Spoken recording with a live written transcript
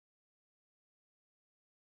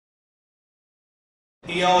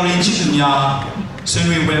Irrawaddy ချစ်သူများဆွေး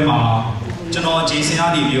နွေးပွဲမှာကျွန်တော်ဂျေဆင်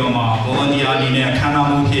အားနေပြီးတော့မှဘော်ဒီယာအနေနဲ့အခမ်းအနား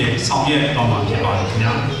မှုဖြစ်ဆောင်ရွက်တော်မှာဖြစ်ပါတယ်ခင်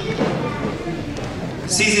ဗျာ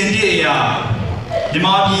စီစဉ်ပြည့်အရာမြန်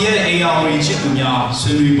မာပြည်ရဲ့ Irrawaddy ချစ်သူများ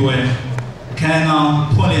ဆွေးနွေးပွဲအခမ်းအနား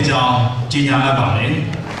ဖွင့်လှစ်ကြောင်းကြေညာလိုက်ပါတယ်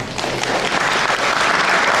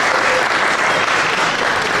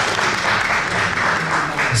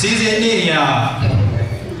စီစဉ်ပြည့်အရာ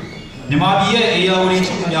မြန်မာပြည်ရဲ့ Irrawaddy ချ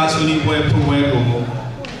စ်သူများဆွေးနွေးပွဲဖွင့်ပွဲ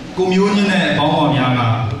ကိုမျိုးညင်းတဲ့ပေါင်းဖော်များက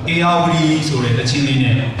Irrawaddy ဆိုတဲ့တခြင်းလေး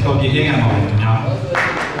နဲ့ဖျော်ဖြေခဲ့ခံပါမယ်ခင်ဗျာ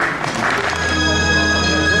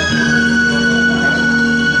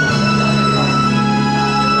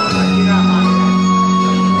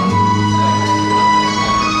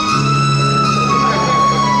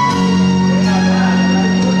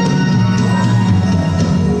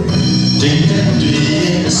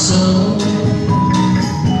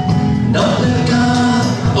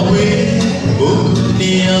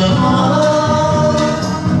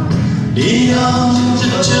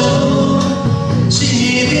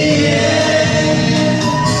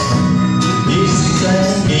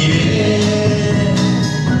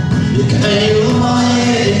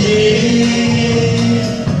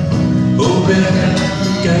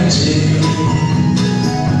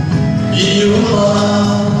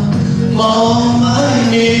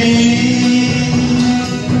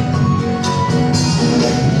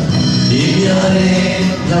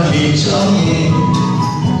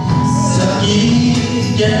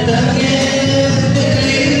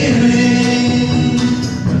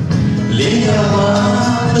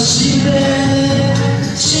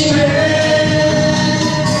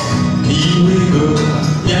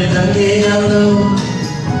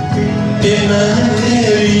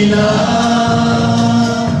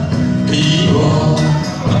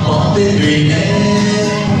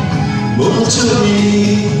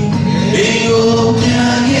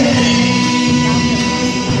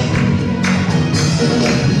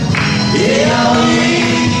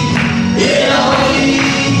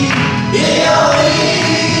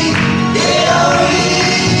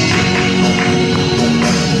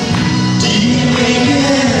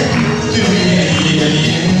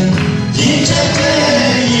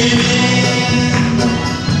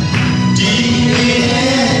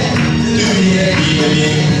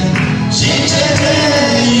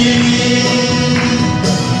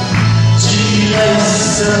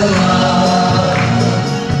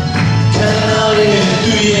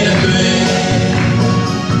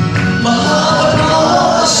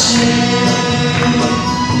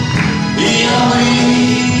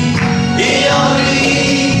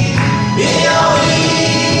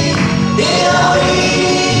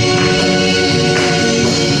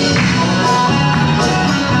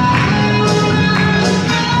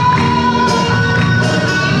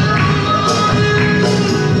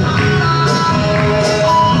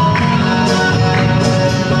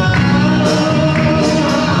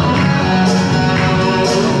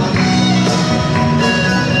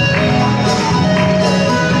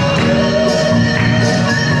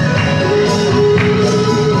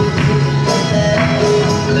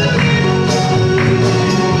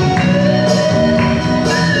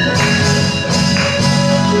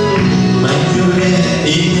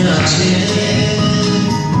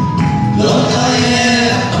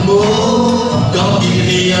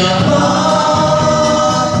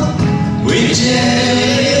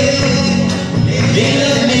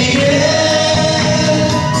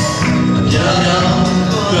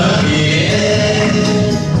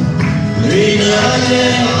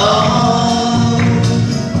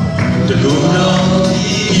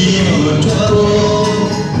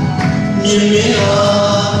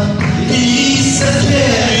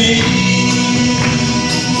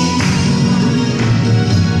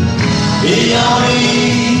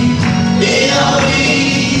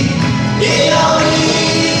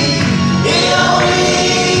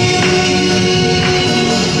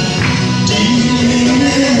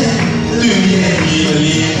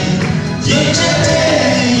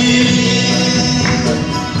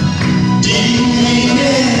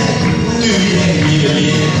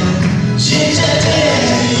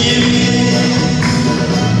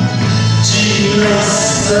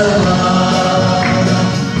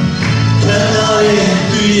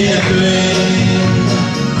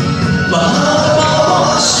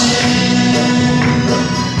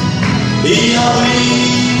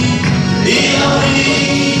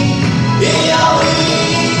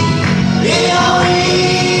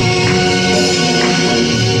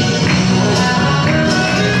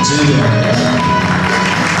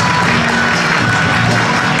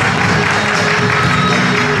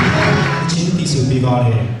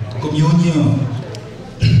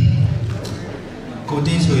ကိုတ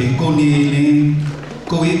င်းဆိုရင်ကိုနေလင်း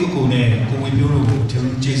ကိုကြီးကိုနဲ့ကိုဝေပြိုးတို့ကို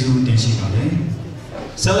ကျေးဇူးတင်ရှိပါတယ်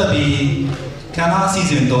ဆက်လက်ပြီးခန္ဓာအစီအ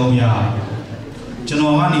စဉ်3ညကျွန်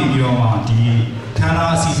တော်ကနေပြီးတော့မှဒီခန္ဓာ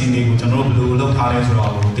အစီအစဉ်လေးကိုကျွန်တော်တို့ဘယ်လိုလုပ်ထားလဲဆို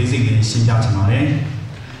တော့သိစိတ်လေးရှင်းပြချင်ပါတယ်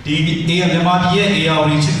ဒီမြန်မာပြည်ရဲ့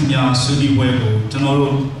ARD ချစ်သူများဆွေးနွေးပွဲကိုကျွန်တော်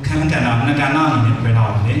တို့ခန်းကဏ္ဍနှစ်ကဏ္ဍအနေနဲ့ခွဲထား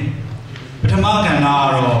ပါတယ်ပထမကဏ္ဍက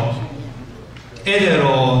တော့အဲ့ဒီ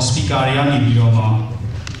တော့ speaker တွေကနေပြီးတော့မှ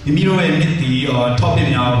မိမိတို့ရဲ့မြစ်တီ topic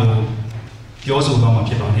များကိုပြောဆိုသွားမှာ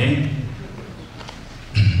ဖြစ်ပါတယ်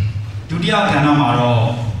ဒုတိယကဏ္ဍမှာတော့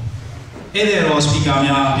အဲ့ဒီတော့ speaker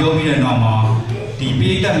များပြောပြီးတဲ့နောက်မှာဒီပိ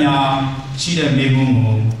ဋကတ်များရှိတဲ့မေးခွန်း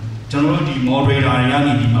ကိုကျွန်တော်တို့ဒီ moderator တွေက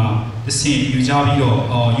နေဒီမှာတစ်ဆင့်ယူကြပြီး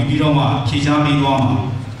တော့ယူပြီးတော့မှဖြေချပေးသွားမှာ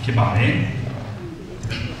ဖြစ်ပါတယ်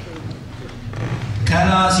ခန္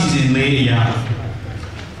ဓာအစီအစဉ်လေးအရာ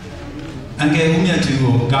အငယ်ဦးမြတ်သူ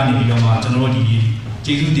ကိုကနေပြီးတော့မှကျွန်တော်တို့ဒီ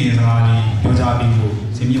ကျေးဇူးတင်စကားလေးပြောကြားပေးဖို့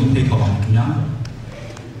စင်မျိုးဖိတ်ခေါ်ပါမယ်ခင်ဗျာ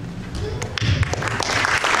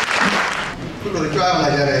ခုလိုကြွားလာ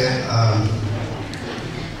ကြတဲ့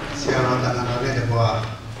ဆရာတော်တန်ခါတော်နဲ့တကွာ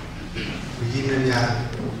ဒီကြီးမင်းများ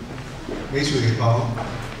မိတ်ဆွေပေါင်း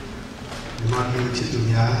ဒီမှာပြည်ချစ်သူ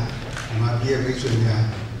များဒီမှာပြည်ရဲ့မိတ်ဆွေများ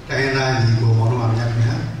တိုင်းရင်းသားညီကိုမောင်နှမများခင်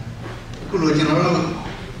ဗျာခုလိုကျွန်တော်တို့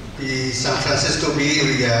ဒီ San Francisco Bay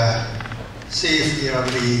Area Safe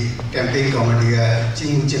Irrawaddy Campaign Committee ကကြီး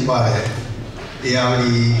မှုကျင်းပတဲ့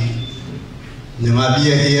Irrawaddy မြန်မာပြည်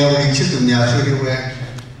ရဲ့ Irrawaddy ချစ်သူများဆွေးနွေးပွဲ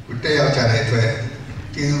တက်ရောက်ကြတဲ့အတွက်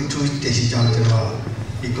ကျေးဇူးထူးတင်ရှိကြောင်းကျွန်တော်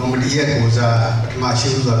ဒီ committee ရဲ့ကိုစားပထမရှိ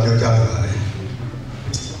ဦးစွာပြောကြားလိုပါတယ်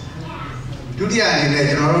ဒုတိယအနေနဲ့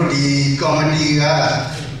ကျွန်တော်တို့ဒီ committee က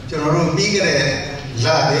ကျွန်တော်တို့ပြီးခဲ့တဲ့လ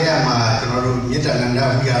တဲ့မှာကျွန်တော်တို့မြေတ္တာနန္ဒ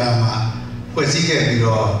ဝိဟာရမှာဖွဲ့စည်းခဲ့ပြီး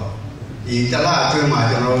တော့ဒီတလအတွင်းမှာ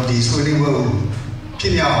ကျွန်တော်တို့ဒီဆွေးနွေးပွဲကိုဖြ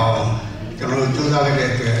စ်မြောက်အောင်ကျွန်တော်တို့စူးစမ်းခဲ့တဲ့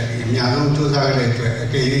အတွက်အများဆုံးစူးစမ်းခဲ့တဲ့အတွက်အ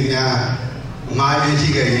ကယ်၍များအမှားကြီးရှိ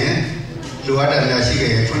ခဲ့ရင်လိုအပ်တဲ့များရှိခဲ့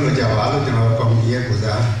ရင်ဖွင့်လို့ကြပါလို့ကျွန်တော်ကော်မတီရဲ့ကို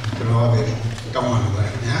စားကျွန်တော်ပဲတောင်းပန်လိုပါတ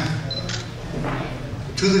ယ်ခင်ဗျာ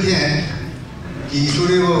သူတို့ဖြင့်ဒီဆွေး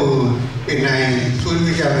နွေးပွဲကိုပြင်နိုင်ဆွေး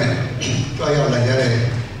နွေးကြမယ်တွားရောက်လာကြတဲ့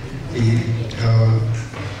ဒီ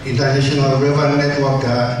International River Network က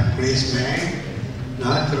Grace Man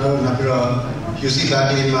နော်ကျွန်တော်နောက်ပြီးတော့ UC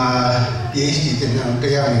Berkeley မှာ PhD တင်တ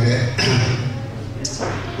ရားနေတဲ့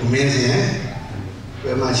ကိုမင်းစင်ဘ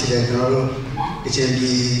ယ်မှာရှိတဲ့ကျွန်တော်တို့အချင်းပြ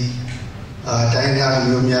ည်တိုင်းသား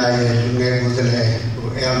မျိုးများရဲ့လူငယ်ကိုယ်စားလှယ်ဟို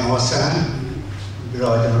အဲမော်ဆန်ပြီး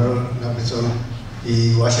တော့ကျွန်တော်တို့နောက်ပြီးဆိုဒီ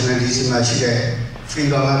Washington DC မှာရှိတဲ့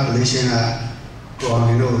Freedom Coalition ကကိုအော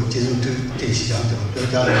င်လို့ကျေးဇူးတင်ရှိကြောင်းကျွန်တော်ပြော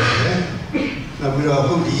ကြားလိုက်ပါတယ်။နောက်ပြီးတော့အ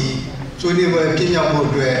ခုဒီဆွေးနွေးပွဲပြည့်မြောက်ဖို့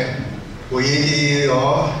အတွက်ဝေရေးကြီးရော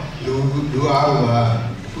လူအားက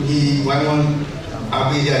ခုဒီဝိုင်းဝန်းအား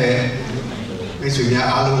ပေးကြတဲ့မိတ်ဆွေများ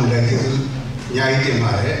အားလုံးလည်းကျေးဇူးအများကြီးတင်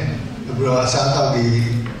ပါတယ်။နောက်ပြီးတော့အစားအသောက်ဒီ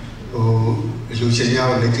ဟိုလူရှင်များ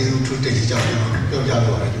ကိုလည်းကျေးဇူးထူးတင်ကြောင်းပြောကြား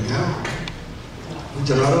လိုပါတယ်ခင်ဗျာ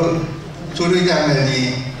ကျွန်တော်တို့ဆွေးနွေးကြမယ်ဒီ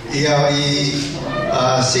ARD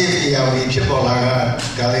safe ARD ဖြစ်ပေါ်လာ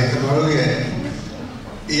ကလည်းကျွန်တော်တို့ရဲ့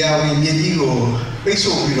ARD မြစ်ကြီးကိုပိတ်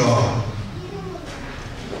ဆို့ပြီးတော့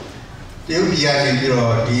တရုတ်ပြည်ကနေပြီး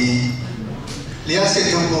တော့ဒီလျှက်စစ်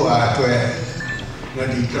ထုံးဖို့အတွက်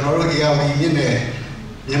ဒီကျွန်တော်တို့ ARD မြစ်နဲ့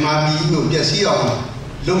မြန်မာပြည်ကိုပျက်စီးအောင်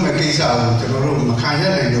လုပ်မဲ့ကိစ္စကိုကျွန်တော်တို့မခံရ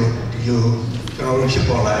နိုင်လို့ဒီလိုကျွန်တော်တို့ဖြစ်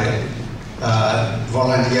ပေါ်လာတဲ့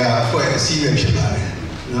volunteer အဖွဲ့အစည်းပဲဖြစ်လာတယ်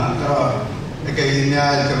နော်အဲ့တော့အကယ်၍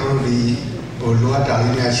များကျွန်တော်တို့ဒီဟိုလိုအပ်တာ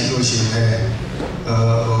လေးများရှိလို့ရှိရင်လည်း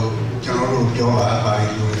ဟိုကျွန်တော်တို့ပြောပါ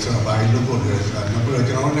လို့ဆိုတော့ဘာလို့လုပ်ဖို့လဲဆိုတော့နောက်ပြီးတော့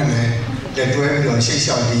ကျွန်တော်တို့လည်းလက်တွဲပြီးတော့ရှေ့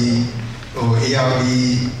လျှောက်ဒီဟို ARD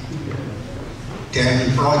Dam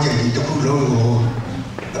project ဒီတစ်ခုလုံးကို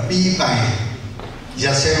အပြီးပိုင်းရ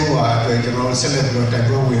စဲဟိုအတွက်ကျွန်တော်ဆက်လက်ပြီးတော့တိုက်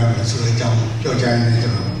ပွဲဝင်ရမယ်ဆိုတဲ့အကြောင်းပြောကြားနေကျွ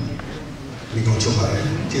န်တော်ဒီကုန်းချုပ်ပါတယ်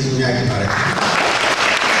ကျေးဇူးများတင်ပါတယ်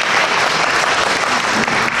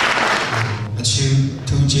အချူ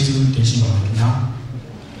သူကျေးဇူးတင်ရှိပါမယ်ခင်ဗျာ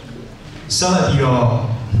ဆက်လက်ပြီးတော့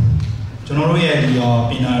ကျွန်တော်တို့ရဲ့ဒီ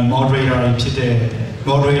ပင်နာ moderator တွေဖြစ်တဲ့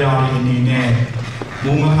moderator တွေအနေနဲ့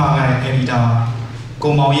မိုးမခါတဲ့ editor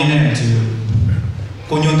ကိုမောင်ရဲနဲ့အတူ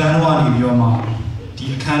ကိုညွန်တန်းတို့ကနေပြီးတော့မှဒီ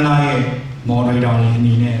အခမ်းအနားရဲ့ moderator တွေအ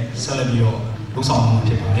နေနဲ့ဆက်လက်ပြီးတော့လုပ်ဆောင်မှာ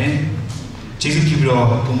ဖြစ်ပါတယ်ကျေးဇူးပြုပြီးတော့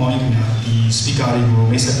ကိုမောင်ရဲခင်ဗျာဒီ speaker တွေကို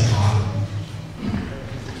မိတ်ဆက်ပေးပါ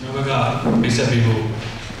ကျွန်တော်ကမိတ်ဆက်ပေးဖို့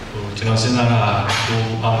ကျွန်တော်စဉ်းစားတာကို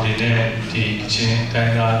အောင်နေနဲ့ဒီချင်းတို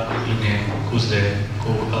င်းသားလူငယ်ကိုယ်စားလှယ်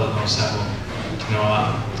ကိုအောင်ဆန်းကိုကျွန်တော်က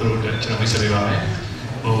သူတို့ကျွန်တော်မိတ်ဆက်ပေးပါမယ်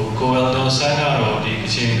ကိုအောင်ဆန်းကတော့ဒီ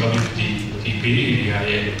ချင်း community ဒီ Bay Area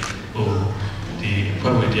ရဲ့ဒီ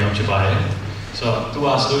ဖွဲ့ဝင်တယောက်ဖြစ်ပါတယ်ဆိုတော့သူက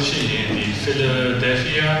ဆိုလို့ရှိရင်ဒီ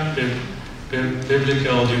Philadelphia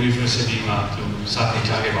Biblical University မှာသူစာသင်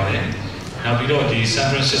ကြားခဲ့ပါတယ်။နောက်ပြီးတော့ဒီ San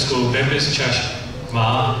Francisco Baptist Church မှာ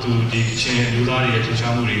သူဒီကချင်လူသားတွေရဲ့ထူး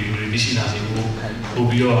ခြားမှုတွေကိုသိရှိလာစေဖို့ပို့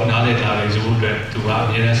ပြီးတော့နားလည်ထားတယ်ဆိုဖို့အတွက်သူကအ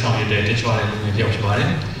များနဲ့ဆောင်ရွက်တဲ့တချို့တဲ့လူငယ်တယောက်ဖြစ်ပါတယ်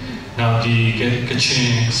။နောက်ဒီကချင်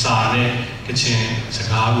စာနဲ့ကချင်စ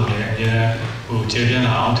ကားကိုလည်းအများဟိုကျေပြန့်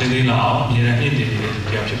လာအောင်ထိန်းသိမ်းလာအောင်အများနဲ့မြင့်တင်နေတဲ့လူ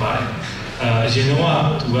တယောက်ဖြစ်ပါတယ်။အရင်တော့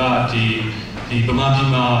သူကဒီဗမာပြည်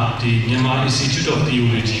မှာဒီ Myanmar Institute of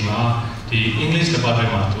Theology မှာဒီ English Department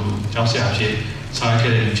မှာသူကျောင်းဆရာဖြစ်ဆောင်ရွက်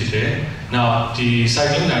ခဲ့တဲ့လူဖြစ်တယ်။နောက်ဒီ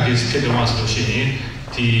Cyclone Nuggets ဖြစ်တော့ဆိုလို့ရှိရင်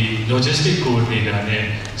ဒီ Logistic Coordinator နဲ့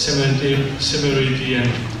Samaritan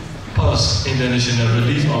Pulse International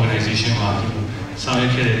Relief Organization မှာသူဆောင်ရွ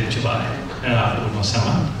က်ခဲ့တဲ့လူဖြစ်ပါတယ်။အဲ့ဒါကိုတော့ဆက်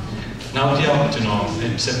ပါ။နောက်တစ်ယောက်ကျွန်တော်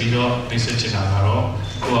ဆက်ပြီးတော့မိတ်ဆက်ချင်တာကတော့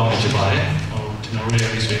ကိုအောင်ဖြစ်ပါတယ်။ဟိုကျွန်တော်တို့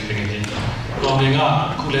ရဲ့မိတ်ဆွေတကယ်ကြီးကိုအောင်က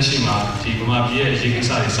အခုလက်ရှိမှာဒီဗမာပြည်ရဲ့အရေးကိစ္စ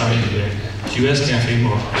တွေဆောင်ရွက်နေတဲ့ US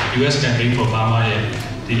campaign for Burma ရဲ့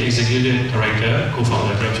ဒီ executive director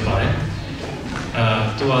co-founder ဖြစ်ပါတယ်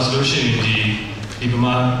။သူကဆိုလို့ရှိရင်ဒီဗ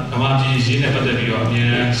မာပြည်ရေးနဲ့ပတ်သက်ပြီးတော့အများ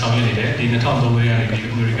အားဆောင်ရွက်နေတယ်ဒီ2003ခုနှစ်ကနေဒီ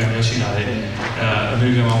American ရောက်ရှိလာတဲ့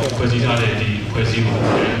American မှာဖွဲ့စည်းထားတဲ့ဒီဖွဲ့စည်းမှု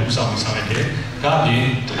ကိုဆောင်ရွက်တယ်။ဒါအပြင်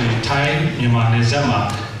ထိုင်းမြန်မာနယ်စပ်မှာ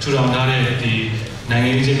ထူထောင်ထားတဲ့ဒီနိုင်ငံ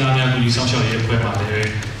ရေးစည်းများကူညီဆောင်ရှောက်ရေးအဖွဲ့မှာလည်း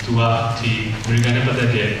သူကဒီ American နဲ့ပတ်သက်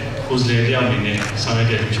တဲ့ ကိုယ်စားလှယ်တယောက်အနေနဲ့ဆောင်ရွက်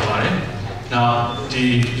တဲ့လူဖြစ်ပါတယ်။ နောက်ဒီ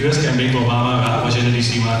US campaign for Burma က Washington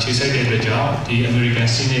DC မှာခြေစိုက်တဲ့အတွက်ကြောင့်ဒီ American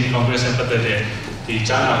Senate Congress နဲ့ပတ်သက်တဲ့ဒီ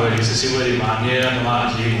ကြားနာပွဲတွေစစ်ဆေးပွဲတွေမှာအများအား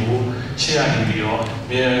အရေးကိုရှေ့ရနေပြီးတော့အ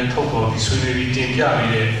များထုတ်ပေါ်ပြီးဆွေးနွေးပြီးတင်ပြ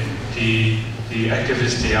ပြီးတဲ့ဒီ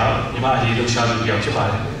activist တွေမြန်မာအရေးလှုပ်ရှားသူတယောက်ဖြစ်ပါ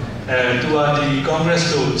တယ်။သူကဒီ Congress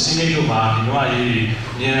တို့ Senate တို့မှာဒီမြန်မာအရေးတွေ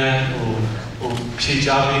အများဟိုဖြေ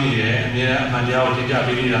ကြားပေးနေတယ်အများအမှန်တရားကိုတင်ပြ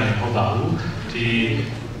ပေးနေတာလည်းမဟုတ်ပါဘူး။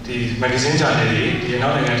ဒီ magazine channel တွေဒီနော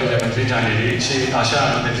က်နိုင်ငံထုတ်တဲ့ magazine channel တွေရှေ့အာရှ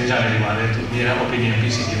magazine channel တွေမှာလည်းသူအများအား opinion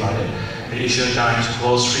ပေးစီနေပါတယ်။ Asia Times,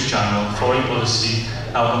 Wall Street Journal, Foreign Policy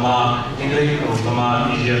နောက်အင်္ဂလိပ်ကိုဗမာ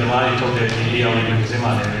media သမားတွေထုတ်တဲ့ဒီ AR magazine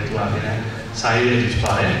မှာလည်းသူကလည်းစာရေးရဖြစ်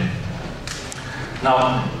ပါတယ်။ နောက်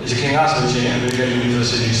ရခိုင်ကဆိုရင် American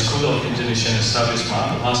University School of International Service မှာ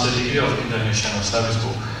Master Degree of International Service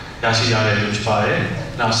ကိုရရှိရတဲ့လူဖြစ်ပါတယ်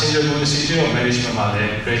။နောက် Singapore Institute of Management မှာလ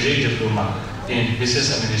ည်း Graduate Diploma in Business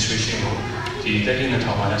Administration ကိုဒီတက္ကသိုလ်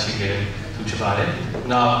2000မှာရရှိခဲ့သူဖြစ်ပါတယ်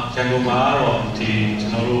။နောက်ရန်ကုန်မှာတော့ဒီကျွ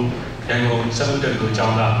န်တော်တို့ရန်ကုန်စက်မှုတက္ကသိုလ်ကျော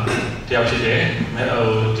င်းသားတယောက်ဖြစ်တဲ့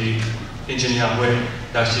ဒီ engineer ဘွဲ့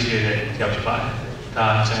ရရှိခဲ့တဲ့တယောက်ဖြစ်ပါတယ်။ဒါ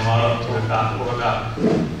ကျွန်တော်တို့ဒီကဘုရားက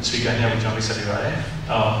speaker ညကိုကျွန်တော်ဆက်ပေးပါတယ်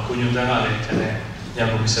။ကိုညွန့်တန်းကလည်းကျွန်တော်ည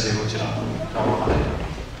ကိုဆက်ပေးဖို့ကျွန်တော်တောင်းပါပါတယ်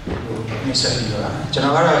။မိတ်ဆက်ပြီးတော့ကျွန်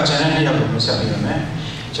တော်ကတော့ channel နဲ့ရောက်ဖို့မိတ်ဆက်ပေးရမယ်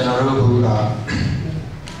။ကျွန်တော်တို့က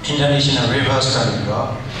International Rivers ကလည်းတော့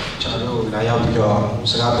ကျွန်တော်တို့လာရောက်ပြီးတော့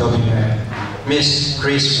စကားပြောပြီးမယ် Miss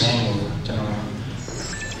Grace Mang ကိုကျွန်တော်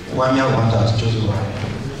ဝမ်းမြောက်ဝမ်းသာကြိုးစားပါတယ်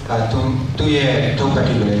။ဒါသူ့ရဲ့ထုတ်ပတ်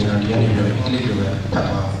တွေကိုလည်းကျွန်တော်ဒီနေ့ပြောအင်္ဂလိပ်လိုပဲဖတ်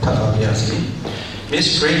သွားပြရစီ။ Miss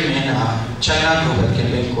Grace Mang က China Global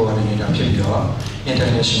Campaign Coordinator ဖြစ်ပြီးတော့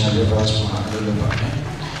International Rivers မှာလုပ်ပါတယ်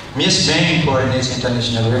။ Miss Mang coordinates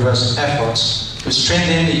International Rivers efforts to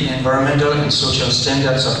strengthen the environmental and social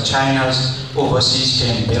standards of China's overseas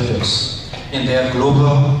state builders in their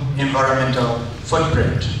global environmental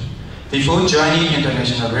footprint. Before joining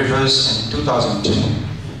International Rivers in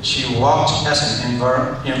 2002, she worked as an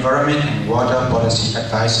environment and water policy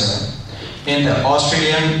advisor in the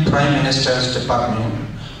Australian Prime Minister's Department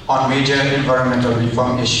on major environmental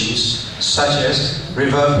reform issues such as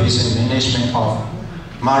river basin management of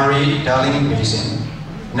Murray-Darling Basin,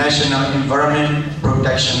 national environment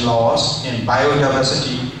protection laws, and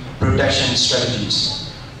biodiversity protection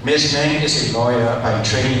strategies. Ms. Meng is a lawyer by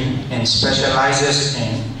training and specializes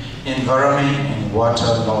in environment and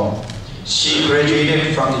water law. She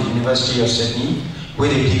graduated from the University of Sydney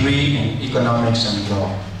with a degree in economics and law.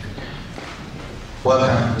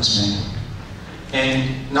 Welcome, Ms. Meng.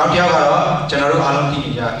 And now, General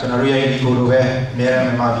Alonki, General Yagurove, Mera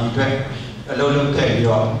Mamavi, a little carry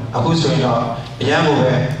on. A good swing up, Yamu,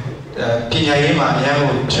 Pinyayama,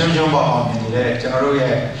 Yamu, Chunjumba, General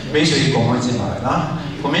Masonry Commons in Marana.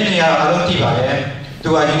 Comenia Alonki,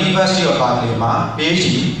 to a University of Barlima,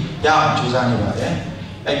 PhD, Yam Chuzani.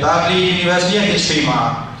 At Berkeley University and History,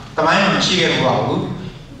 the mind of Chigan Wau,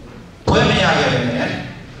 Pumia,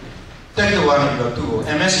 take the one of two,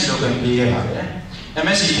 MSc Logan P.M.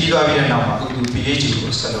 MSc P.W. Nama, to PhD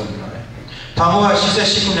was Salon. Tamua, she says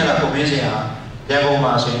she couldn't have Comisia,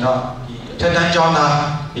 Yagoma, say no, Tetan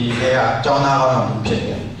Jona, Jona on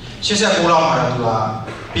Pia. She said, Ulama to a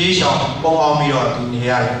Bishop, Bomomio to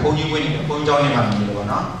Nia, Pony winning, Punjoni,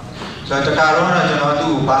 so the Carona, do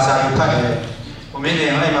Basa,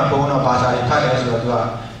 Community, I'm a bone of Bata,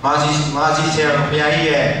 Mazi Sarah,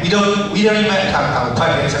 we don't even have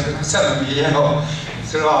targets of 7 years ago.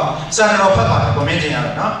 So, son of Papa, community,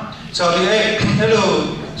 no? So,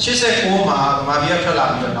 hello, she said, oh, my dear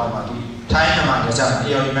Kalam, time among the Zan,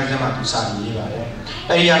 you maximum to Sadi,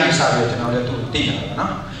 a young Sabi in order to dinner, no?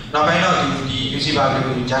 Now, I know the UC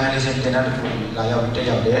journalism dinner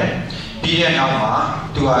to there. Be an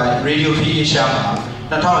hour to a radio free Shama.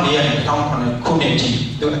 Not only a town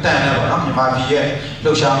community to attend a Mavia,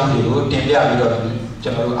 Loshamu, Timbia,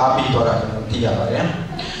 General Abi Dora, Tia.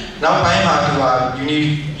 Now I am to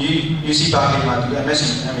UC Parliament to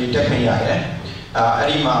MS and Technia,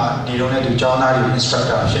 Arima, Nirona to John Ari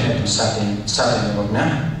instructor, to Satin Wagner,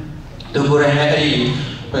 to Burana,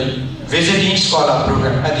 visiting scholar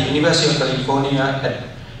program at the University of California at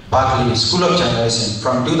Berkeley School of Journalism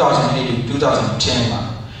from 2008 to 2010.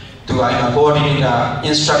 To a coordinator,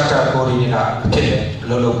 instructor, coordinator,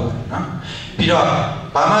 Lolo.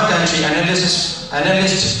 Burma country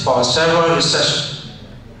analyst for several research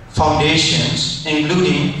foundations,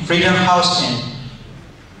 including Freedom House and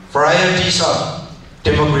Varieties of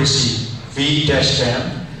Democracy,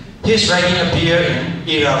 V-10. His writing appeared in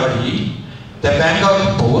Irrawaddy, the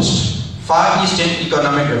Bangkok Post, Far Eastern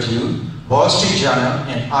Economic Review, Wall Street Journal,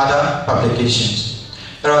 and other publications.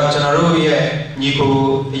 There are general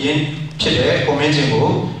Nico in Chile,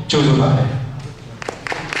 Comenzibo, Chuduba.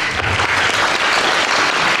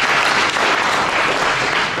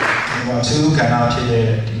 Two can out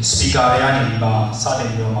here, speak Ariani,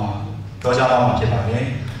 Satin Yoma, Dojama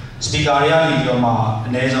Kibare, speak Ariani Yoma,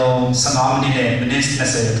 Nazo, Sanamini,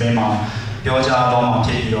 Minister Prema, Yoja Bama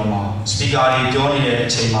Yoma, speak Ari, Johnny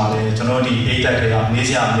Chemale, Jonodi, Eta,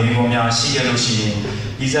 Nizia, Negomia, Shigelushi.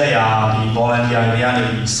 Isaiah, the volunteer,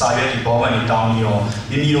 reality, Saga, the Boban, down your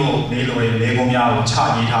Mimiro, Nilo, Legomia,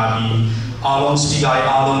 Chagi, Tabi, Alon Spigai,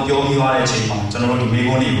 Alon, Yogi, General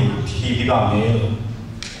Megoni, Hibiba,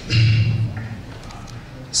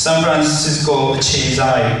 San Francisco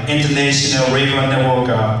Chizai, International River Network,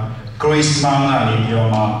 Grace Manga,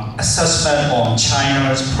 Yoma, assessment on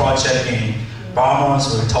China's project in Burma's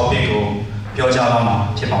with topical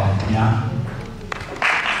Pyojama, Tiba.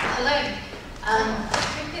 Hello.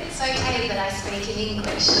 It's okay that I speak in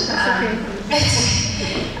English,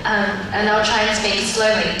 and I'll try and speak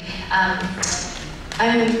slowly.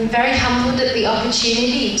 I'm very humbled at the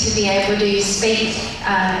opportunity to be able to speak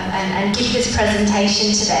and give this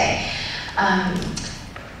presentation today.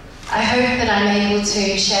 I hope that I'm able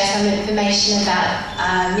to share some information about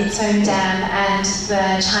Myitsone Dam and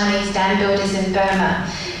the Chinese dam builders in Burma.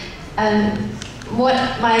 What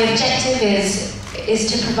my objective is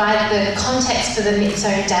to provide the context for the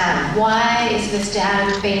Myitsone Dam. Why is this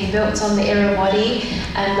dam being built on the Irrawaddy,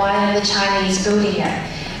 and why are the Chinese building it?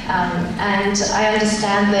 And I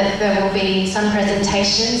understand that there will be some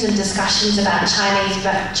presentations and discussions about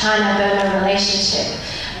China-Burma relationship,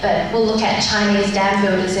 but we'll look at Chinese dam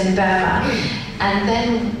builders in Burma, and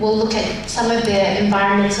then we'll look at some of the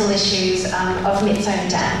environmental issues of Myitsone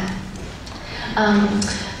Dam.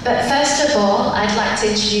 But first of all, I'd like to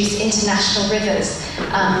introduce International Rivers.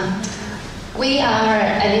 We are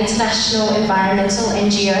an international environmental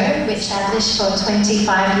NGO which established for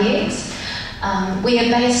 25 years. We are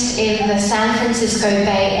based in the San Francisco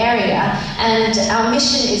Bay Area, and our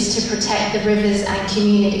mission is to protect the rivers and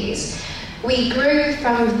communities. We grew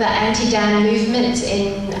from the anti-dam movement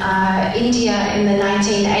in India in the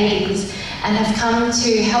 1980s and have come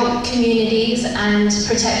to help communities and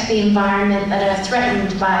protect the environment that are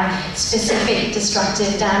threatened by specific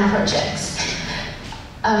destructive dam projects.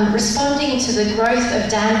 Responding to the growth of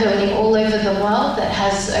dam building all over the world that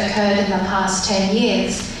has occurred in the past 10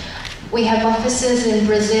 years, we have offices in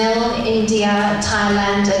Brazil, India,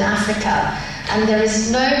 Thailand, and Africa. And there is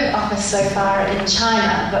no office so far in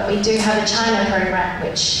China, but we do have a China program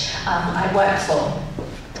which I work for.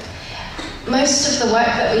 Most of the work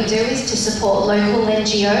that we do is to support local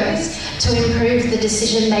NGOs to improve the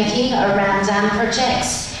decision-making around dam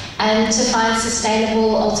projects and to find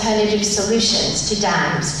sustainable alternative solutions to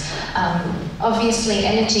dams. Obviously,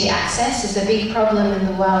 energy access is a big problem in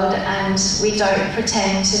the world, and we don't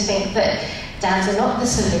pretend to think that dams are not the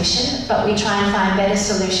solution, but we try and find better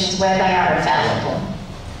solutions where they are available.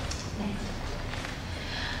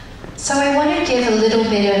 So I want to give a little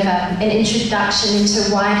bit of an introduction into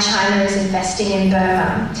why China is investing in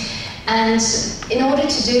Burma. And in order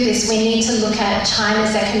to do this, we need to look at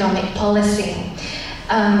China's economic policy.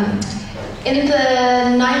 In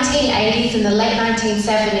the 1980s and the late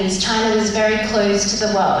 1970s, China was very closed to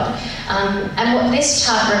the world. And what this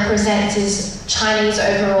chart represents is Chinese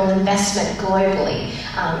overall investment globally,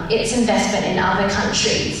 its investment in other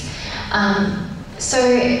countries. So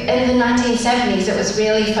in the 1970s, it was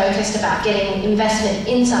really focused about getting investment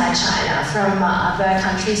inside China from other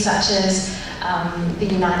countries such as the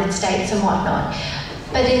United States and whatnot.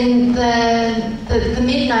 But in the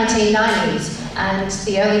mid-1990s and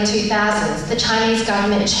the early 2000s, the Chinese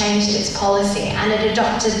government changed its policy and it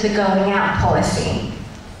adopted the going out policy.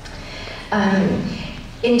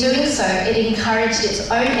 In doing so, it encouraged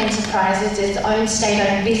its own enterprises, its own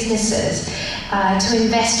state-owned businesses to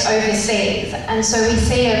invest overseas. And so we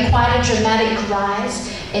see quite a dramatic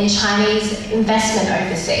rise in Chinese investment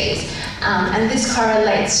overseas. And this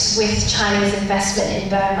correlates with Chinese investment in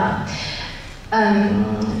Burma.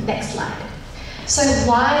 Next slide. So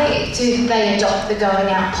why did they adopt the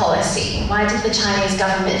going out policy? Why did the Chinese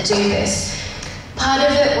government do this? Part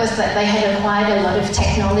of it was that they had acquired a lot of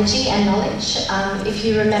technology and knowledge. If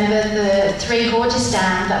you remember the Three Gorges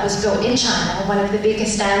Dam that was built in China, one of the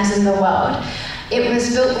biggest dams in the world, it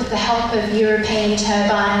was built with the help of European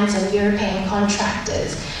turbines and European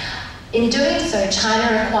contractors. In doing so,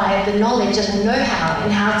 China acquired the knowledge and the know-how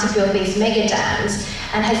in how to build these mega dams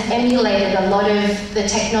and has emulated a lot of the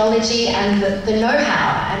technology and the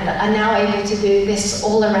know-how and are now able to do this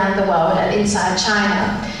all around the world and inside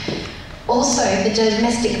China. Also, the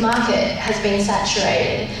domestic market has been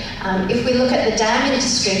saturated. If we look at the dam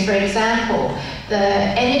industry, for example, the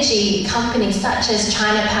energy companies such as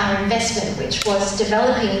China Power Investment, which was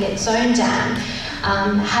developing its own dam,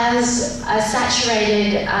 has a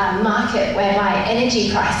saturated market whereby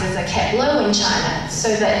energy prices are kept low in China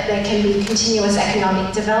so that there can be continuous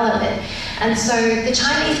economic development. And so the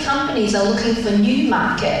Chinese companies are looking for new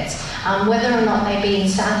markets, whether or not they be in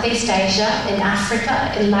Southeast Asia, in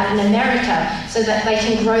Africa, in Latin America, so that they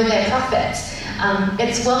can grow their profits.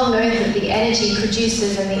 It's well known that the energy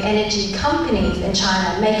producers and the energy companies in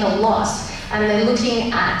China make a loss, and they're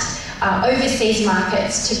looking at overseas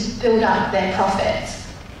markets to build up their profits.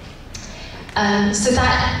 So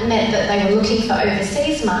that meant that they were looking for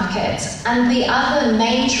overseas markets. And the other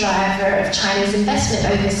main driver of Chinese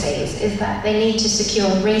investment overseas is that they need to secure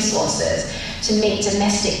resources to meet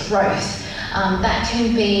domestic growth. That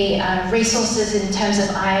can be resources in terms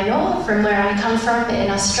of iron ore. From where I come from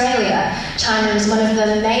in Australia, China is one of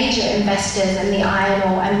the major investors in the iron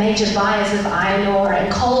ore and major buyers of iron ore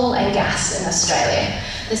and coal and gas in Australia.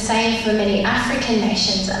 The same for many African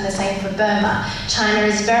nations and the same for Burma. China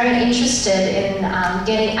is very interested in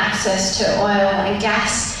getting access to oil and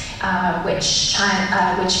gas, which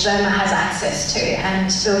Burma has access to,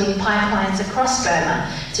 and building pipelines across Burma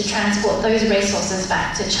to transport those resources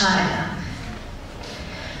back to China.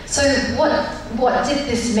 So what did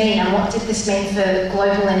this mean, and what did this mean for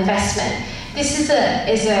global investment? This is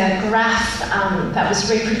a graph that was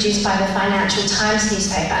reproduced by the Financial Times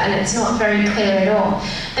newspaper, and it's not very clear at all,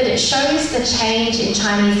 but it shows the change in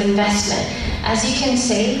Chinese investment. As you can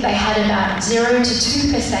see, they had about 0 to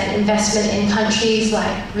 2% investment in countries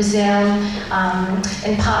like Brazil,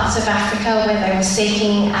 in parts of Africa where they were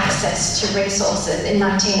seeking access to resources in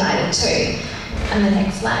 1992. And the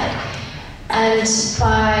next slide. And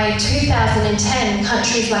by 2010,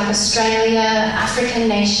 countries like Australia, African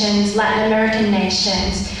nations, Latin American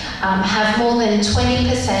nations have more than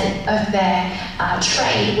 20% of their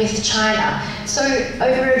trade with China. So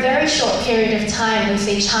over a very short period of time, we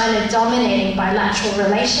see China dominating bilateral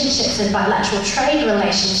relationships and bilateral trade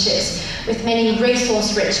relationships with many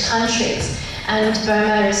resource-rich countries. And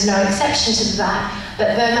Burma is no exception to that.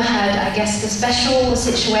 But Burma had, I guess, the special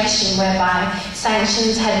situation whereby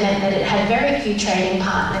sanctions had meant that it had very few trading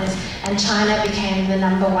partners, and China became the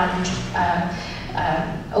 #1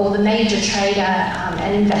 or the major trader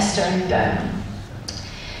and investor in Burma.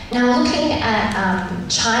 Now, looking at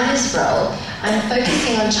China's role, I'm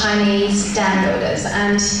focusing on Chinese dam builders.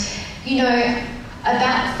 And, you know,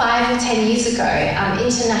 about 5 or 10 years ago,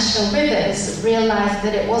 International Rivers realized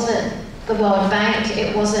that it wasn't the World Bank,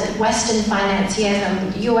 it wasn't Western financiers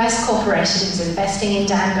and US corporations investing in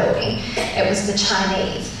dam building, it was the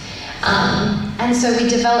Chinese. And so we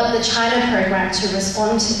developed the China program to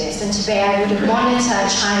respond to this and to be able to monitor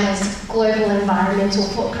China's global environmental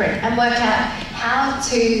footprint and work out how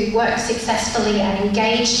to work successfully and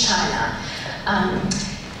engage China.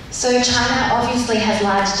 So China obviously has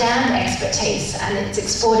large dam expertise, and it's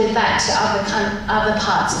exported that to other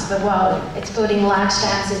parts of the world. It's building large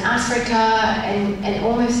dams in Africa and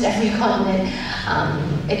almost every continent.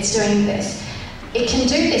 It's doing this. It can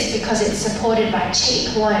do this because it's supported by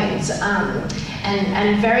cheap loans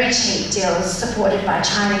and very cheap deals supported by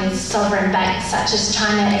Chinese sovereign banks such as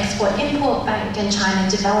China Export-Import Bank and China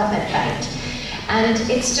Development Bank. And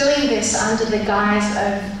it's doing this under the guise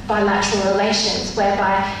of bilateral relations,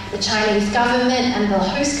 whereby the Chinese government and the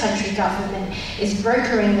host country government is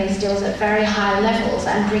brokering these deals at very high levels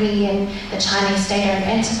and bringing in the Chinese state-owned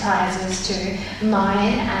enterprises to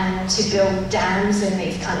mine and to build dams in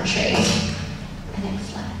these countries. The next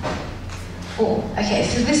slide. Oh, okay,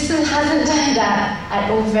 so this hasn't turned out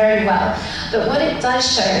at all very well, but what it does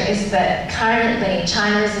show is that currently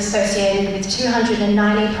China is associated with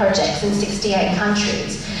 290 projects in 68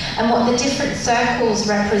 countries, and what the different circles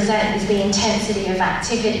represent is the intensity of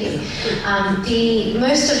activity.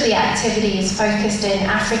 Most of the activity is focused in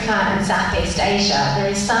Africa and Southeast Asia. There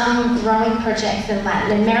is some growing projects in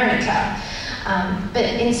Latin America, but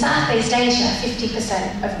in Southeast Asia,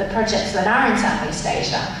 50% of the projects that are in Southeast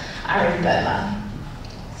Asia are in Burma.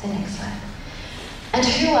 So next slide. And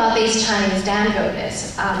who are these Chinese dam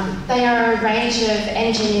builders? They are a range of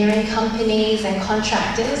engineering companies and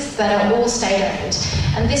contractors that are all state-owned.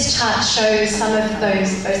 And this chart shows some of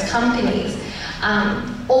those companies.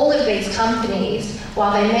 All of these companies,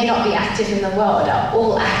 while they may not be active in the world, are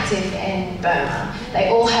all active in Burma. They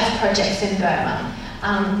all have projects in Burma.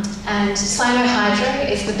 And Sino-Hydro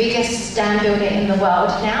is the biggest dam builder in the world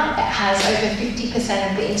now. It has over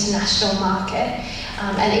 50% of the international market.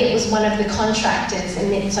 And it was one of the contractors in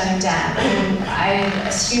Mitsone Dam, who I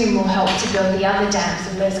assume will help to build the other dams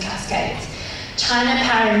in those cascades. China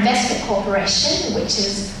Power Investment Corporation, which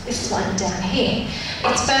is this one down here,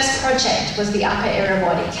 its first project was the Upper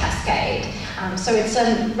Irrawaddy Cascade. So it's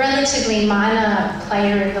a relatively minor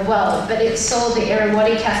player in the world, but it saw the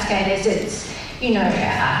Irrawaddy Cascade as its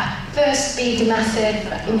first big,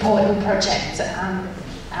 massive, important project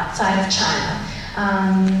outside of China.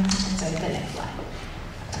 And so the next slide.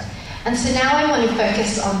 And so now I want to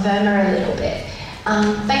focus on Burma a little bit.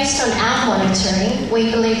 Based on our monitoring, we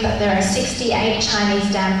believe that there are 68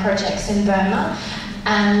 Chinese dam projects in Burma,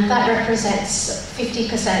 and that represents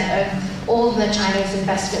 50% of all the Chinese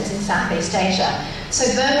investments in Southeast Asia. So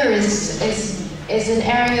Burma is an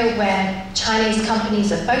area where Chinese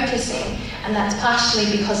companies are focusing, and that's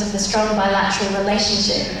partially because of the strong bilateral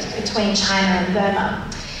relationship between China and Burma.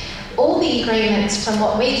 All the agreements, from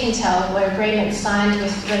what we can tell, were agreements signed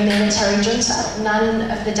with the military junta. None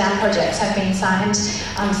of the dam projects have been signed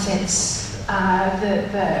since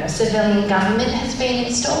the civilian government has been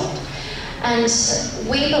installed. And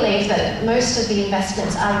we believe that most of the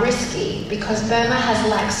investments are risky because Burma has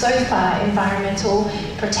lacked so far environmental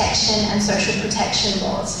protection and social protection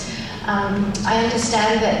laws. I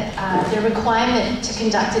understand that the requirement to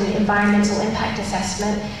conduct an environmental impact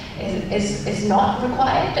assessment is not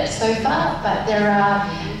required so far, but there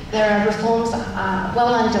are reforms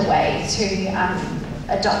well underway to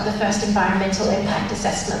adopt the first environmental impact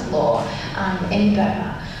assessment law in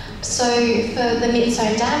Burma. So for the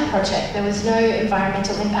Mitsone Dam project, there was no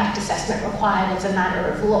environmental impact assessment required as a matter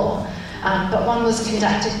of law, but one was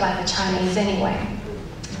conducted by the Chinese anyway.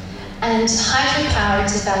 And hydropower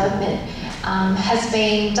development has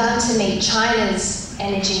been done to meet China's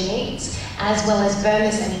energy needs as well as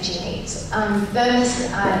Burma's energy needs. Burma's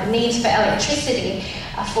needs for electricity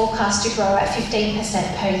are forecast to grow at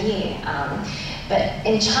 15% per year. But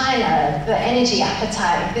in China, the energy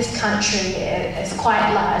appetite of this country is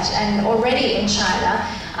quite large, and already in China,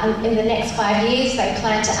 in the next 5 years, they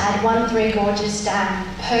plan to add 1 Three Gorges dam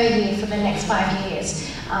per year for the next 5 years,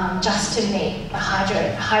 just to meet the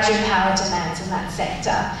hydropower demands in that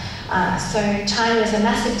sector. So China is a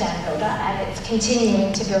massive dam builder, and it's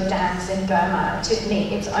continuing to build dams in Burma to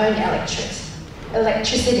meet its own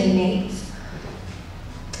electricity needs.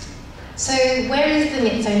 So where is the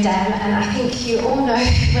Mitsone Dam? And I think you all know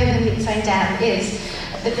where the Mitsone Dam is.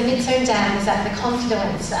 But the Mitsone Dam is at the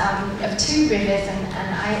confluence of 2 rivers,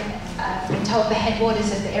 and I've been told the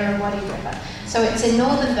headwaters of the Irrawaddy River. So it's in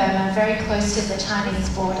northern Burma, very close to the Chinese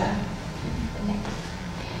border.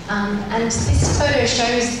 And this photo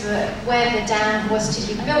shows where the dam was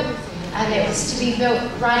to be built, and it was to be built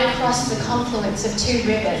right across the confluence of 2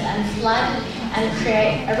 rivers and flood and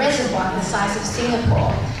create a reservoir the size of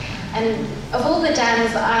Singapore. And of all the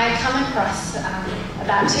dams I come across,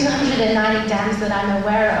 about 290 dams that I'm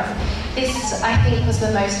aware of, this I think was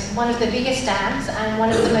one of the biggest dams and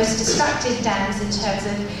one of the most destructive dams in terms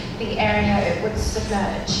of the area it would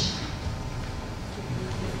submerge.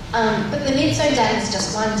 But the Mitsone Dam is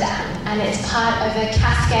just one dam, and it's part of a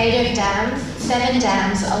cascade of dams, 7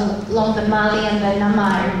 dams along the Mali and the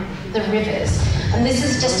Namai, the rivers. And this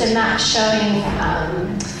is just a map showing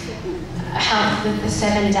how the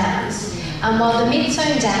 7 dams. While the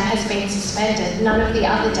Mitsone Dam has been suspended, none of the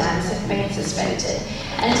other dams have been suspended.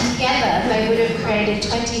 And together, they would have created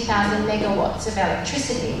 20,000 megawatts of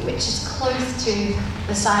electricity, which is close to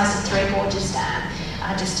the size of Three Gorges Dam,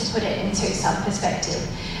 just to put it into some perspective.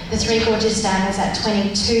 The Three Gorges Dam is at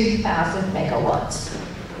 22,000 megawatts.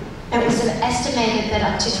 It was estimated that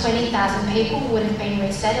up to 20,000 people would have been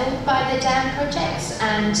resettled by the dam projects,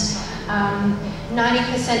 and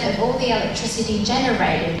 90% of all the electricity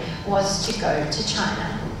generated was to go to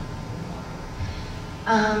China.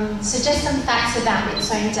 So just some facts about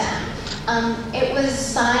Mitsone Dam. It was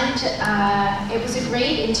signed, it was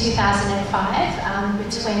agreed in 2005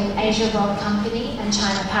 between Asia Rod Company and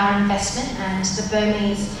China Power Investment and the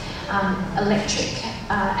Burmese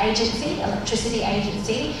electricity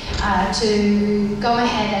agency to go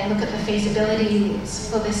ahead and look at the feasibility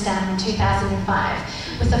for this dam in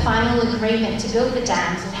 2005, with the final agreement to build the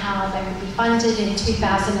dams and how they would be funded in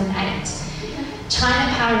 2008.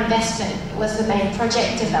 China Power Investment was the main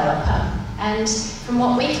project developer, and from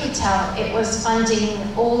what we could tell, it was funding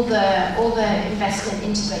all the investment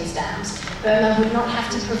into these dams. Burma would not have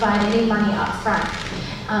to provide any money up front.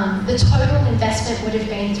 The total investment would have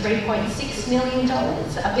been $3.6 billion to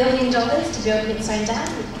build Mitsone Dam,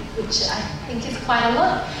 which I think is quite a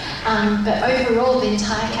lot. But overall, the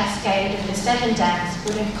entire cascade of the 7 dams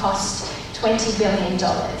would have cost $20 billion.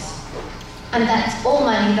 And that's all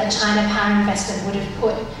money that China Power Investment would have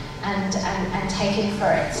put and taken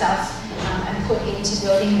for itself and put into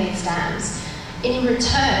building these dams. In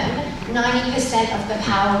return, 90% of the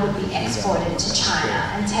power would be exported to China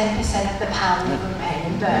and 10% of the power would remain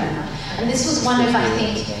in Burma. And this was one of, I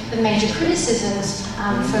think, the major criticisms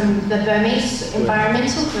from the Burmese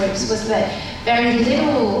environmental groups, was that very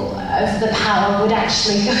little of the power would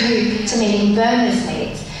actually go to meeting Burma's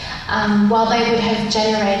needs. While they would have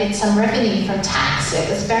generated some revenue from tax, it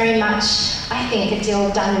was very much, I think, a deal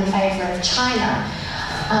done in favour of China.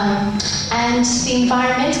 And the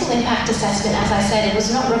environmental impact assessment, as I said, it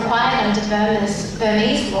was not required under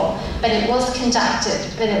Burmese law, but it was conducted.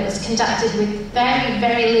 But it was conducted with very,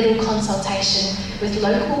 very little consultation with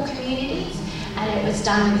local communities, and it was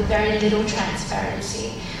done with very little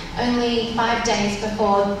transparency. Only 5 days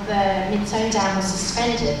before the Mitsone Dam was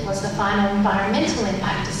suspended was the final environmental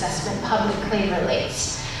impact assessment publicly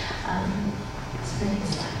released.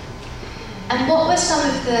 And what were some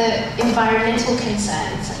of the environmental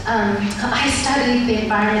concerns? I studied the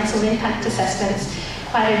environmental impact assessments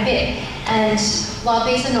quite a bit, and while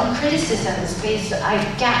these are not criticisms, these are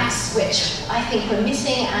gaps which I think were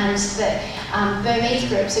missing and that Burmese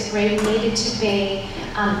groups agreed needed to be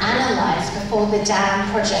analysed before the dam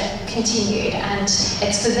project continued. And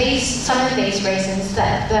it's for some of these reasons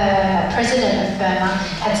that the President of Burma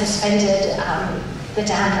had suspended the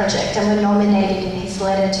dam project and were nominated in his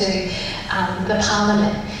letter to the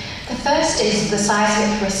Parliament. The first is the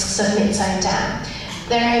seismic risks of Mitsone Dam.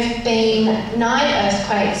 There have been 9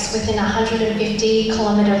 earthquakes within a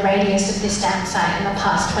 150-kilometre radius of this dam site in the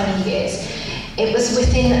past 20 years. It was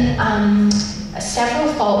within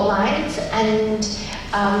several fault lines, and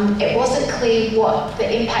it wasn't clear what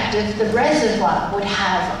the impact of the reservoir would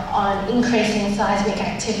have on increasing seismic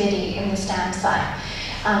activity in this dam site.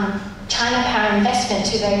 China Power Investment,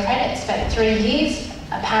 to their credit, spent 3 years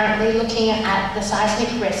apparently looking at the seismic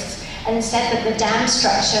risks and said that the dam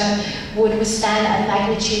structure would withstand a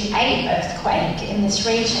magnitude 8 earthquake in this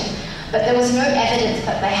region. But there was no evidence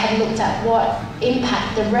that they had looked at what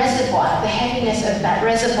impact the reservoir, the heaviness of that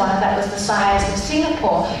reservoir that was the size of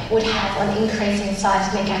Singapore, would have on increasing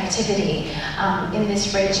seismic activity in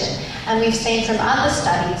this region. And we've seen from other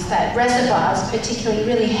studies that reservoirs, particularly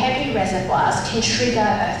really heavy reservoirs, can trigger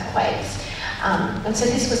earthquakes. And so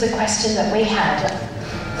this was a question that we had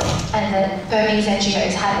and that Burmese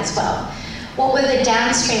NGOs had as well. What were the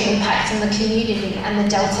downstream impacts on the community and the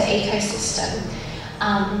delta ecosystem?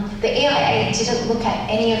 The EIA didn't look at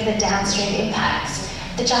any of the downstream impacts.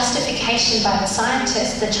 The justification by the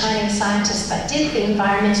scientists, the Chinese scientists that did the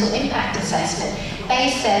environmental impact assessment, they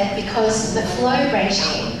said because the flow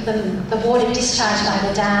regime, the water discharged by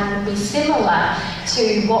the dam would be similar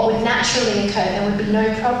to what would naturally occur, there would be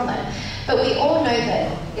no problem. But we all know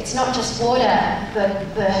that it's not just water,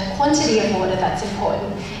 the quantity of water that's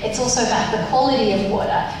important, it's also about the quality of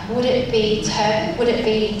water. Would it be turbid? Would it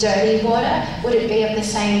be dirty water? Would it be of the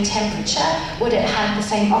same temperature? Would it have the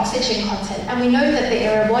same oxygen content? And we know that the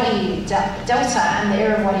Irrawaddy Delta and the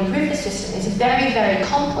Irrawaddy River system is very, very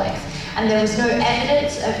complex, and there was no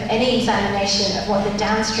evidence of any examination of what the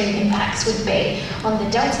downstream impacts would be on the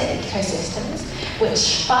delta ecosystems,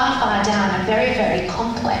 which far, far down are very, very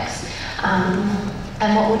complex.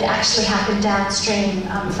 And what would actually happen downstream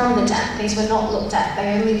from the dam. These were not looked at.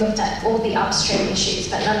 They only looked at all the upstream issues,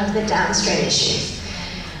 but none of the downstream issues.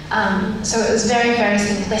 So it was very, very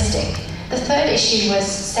simplistic. The third issue was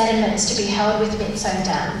sediments to be held with Mitsone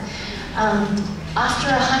Dam. After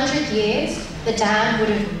 100 years, the dam would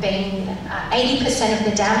have been, 80% of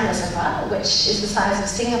the dam reservoir, which is the size of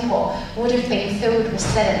Singapore, would have been filled with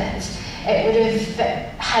sediments. It would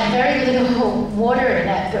have had very little water in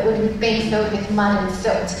it, but would have been filled with mud and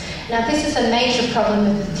silt. Now, this is a major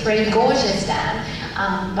problem with the Three Gorges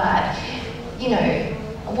Dam, but, you know,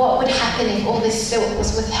 what would happen if all this silt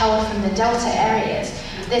was withheld from the delta areas?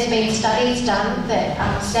 There's been studies done that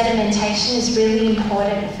sedimentation is really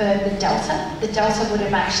important for the delta. The delta would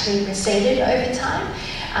have actually receded over time,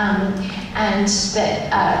 and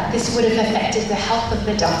that this would have affected the health of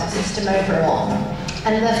the delta system overall.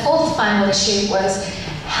 And the fourth final issue was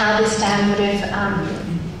how this dam would have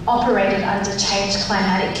operated under changed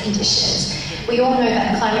climatic conditions. We all know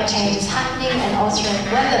that climate change is happening and altering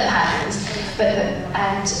weather patterns,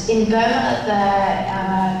 and in Burma,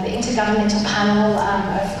 the Intergovernmental Panel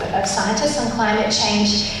of Scientists on Climate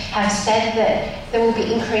Change have said that there will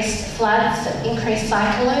be increased floods, increased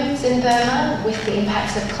cyclones in Burma with the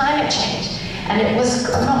impacts of climate change. And it was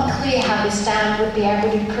not clear how this dam would be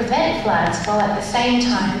able to prevent floods while at the same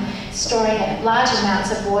time storing large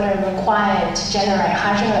amounts of water required to generate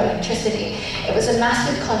hydroelectricity. It was a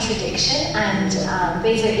massive contradiction, and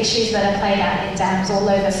these are issues that are played out in dams all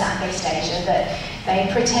over Southeast Asia, that they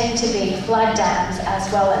pretend to be flood dams as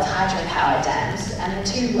well as hydropower dams, and the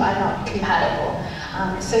two are not compatible.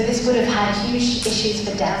 So this would have had huge issues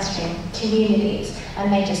for downstream communities and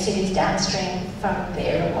major cities downstream from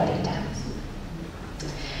the Irrawaddy dams.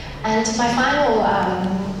 And my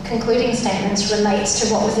final concluding statements relates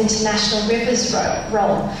to what was International River's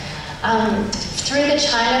role. Through the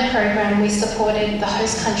China program, we supported the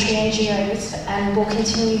host country NGOs and will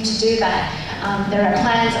continue to do that. There are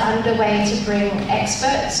plans underway to bring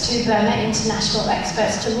experts to Burma, international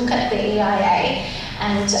experts, to look at the EIA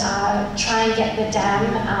and try and get the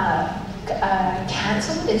dam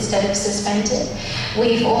cancelled instead of suspended.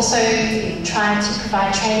 We've also tried to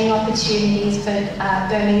provide training opportunities for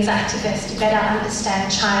Burmese activists to better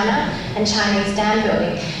understand China and Chinese dam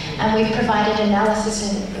building, and we've provided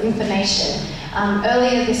analysis and information.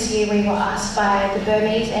 Earlier this year, we were asked by the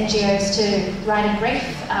Burmese NGOs to write a brief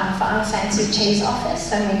for Aung San Suu Kyi's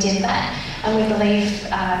office, and we did that, and we believe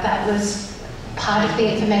that was part of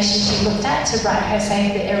the information she looked at to write her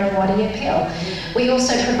Save the Irrawaddy appeal. We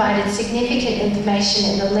also provided significant information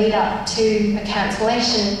in the lead up to the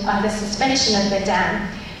cancellation, the suspension of the dam,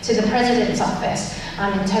 to the President's office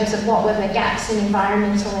in terms of what were the gaps in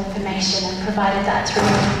environmental information, and provided that through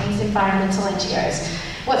Burmese environmental NGOs.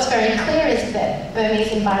 What's very clear is that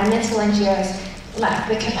Burmese environmental NGOs lack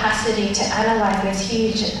the capacity to analyse these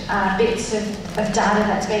huge bits of data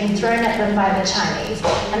that's being thrown at them by the Chinese,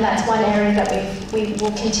 and that's one area that we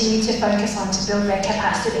will continue to focus on to build their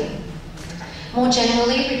capacity. More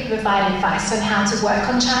generally, we provide advice on how to work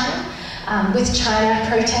on China. With China,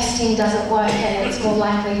 protesting doesn't work, and it's more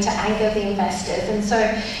likely to anger the investors, and so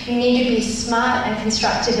you need to be smart and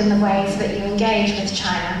constructive in the ways that you engage with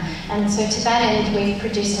China. And so to that end, we've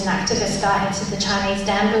produced an activist guide to the Chinese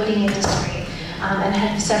dam building industry, and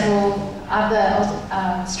have several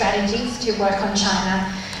other strategies to work on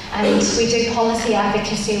China. And we do policy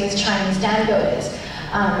advocacy with Chinese dam builders.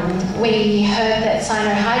 We heard that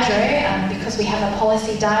Sino-Hydro, because we have a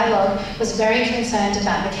policy dialogue, was very concerned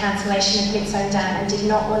about the cancellation of Mitsone Dam and did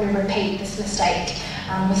not want to repeat this mistake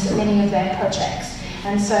with many of their projects.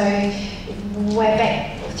 And so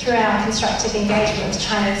through our constructive engagement with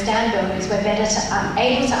Chinese dam builders, we're better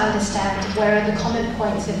able to understand where are the common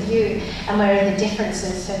points of view and where are the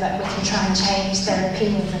differences, so that we can try and change their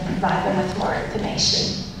opinions and provide them with more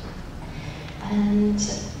information. And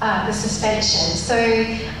the suspension. So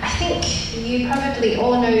I think you probably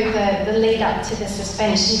all know the lead up to the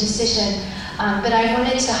suspension decision, but I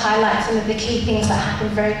wanted to highlight some of the key things that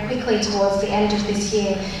happened very quickly towards the end of this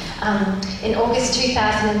year. In August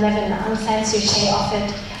 2011, Aung San Suu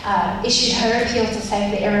Kyi issued her appeal to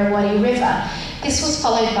save the Irrawaddy River. This was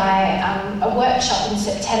followed by a workshop in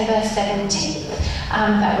September 17th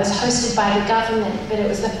that was hosted by the government, but it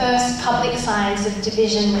was the first public signs of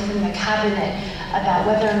division within the cabinet about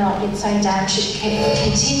whether or not Mitsone Dam should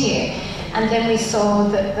continue. And then we saw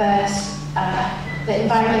that the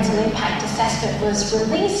environmental impact assessment was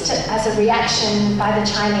released as a reaction by the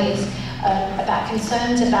Chinese about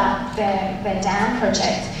concerns about their dam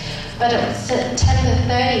project. But on September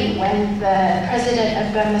 30, when the president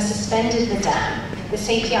of Burma suspended the dam, the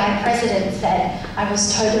CPI president said, "I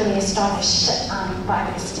was totally astonished by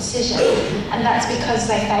this decision." And that's because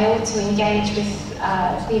they failed to engage with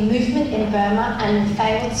the movement in Burma and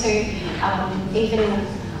failed to even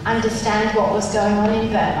understand what was going on in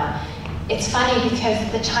Burma. It's funny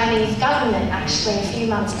because the Chinese government actually a few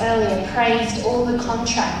months earlier praised all the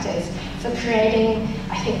contractors for creating,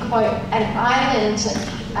 I think, quote, an island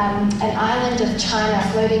of China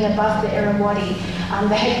floating above the Irrawaddy.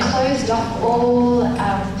 They had closed off all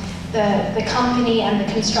the company and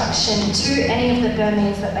the construction to any of the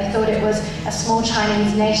Burmese that they thought it was a small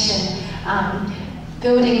Chinese nation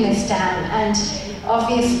building this dam, and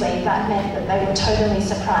obviously that meant that they were totally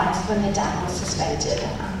surprised when the dam was suspended.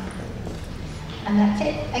 And that's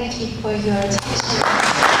it. Thank you for your attention.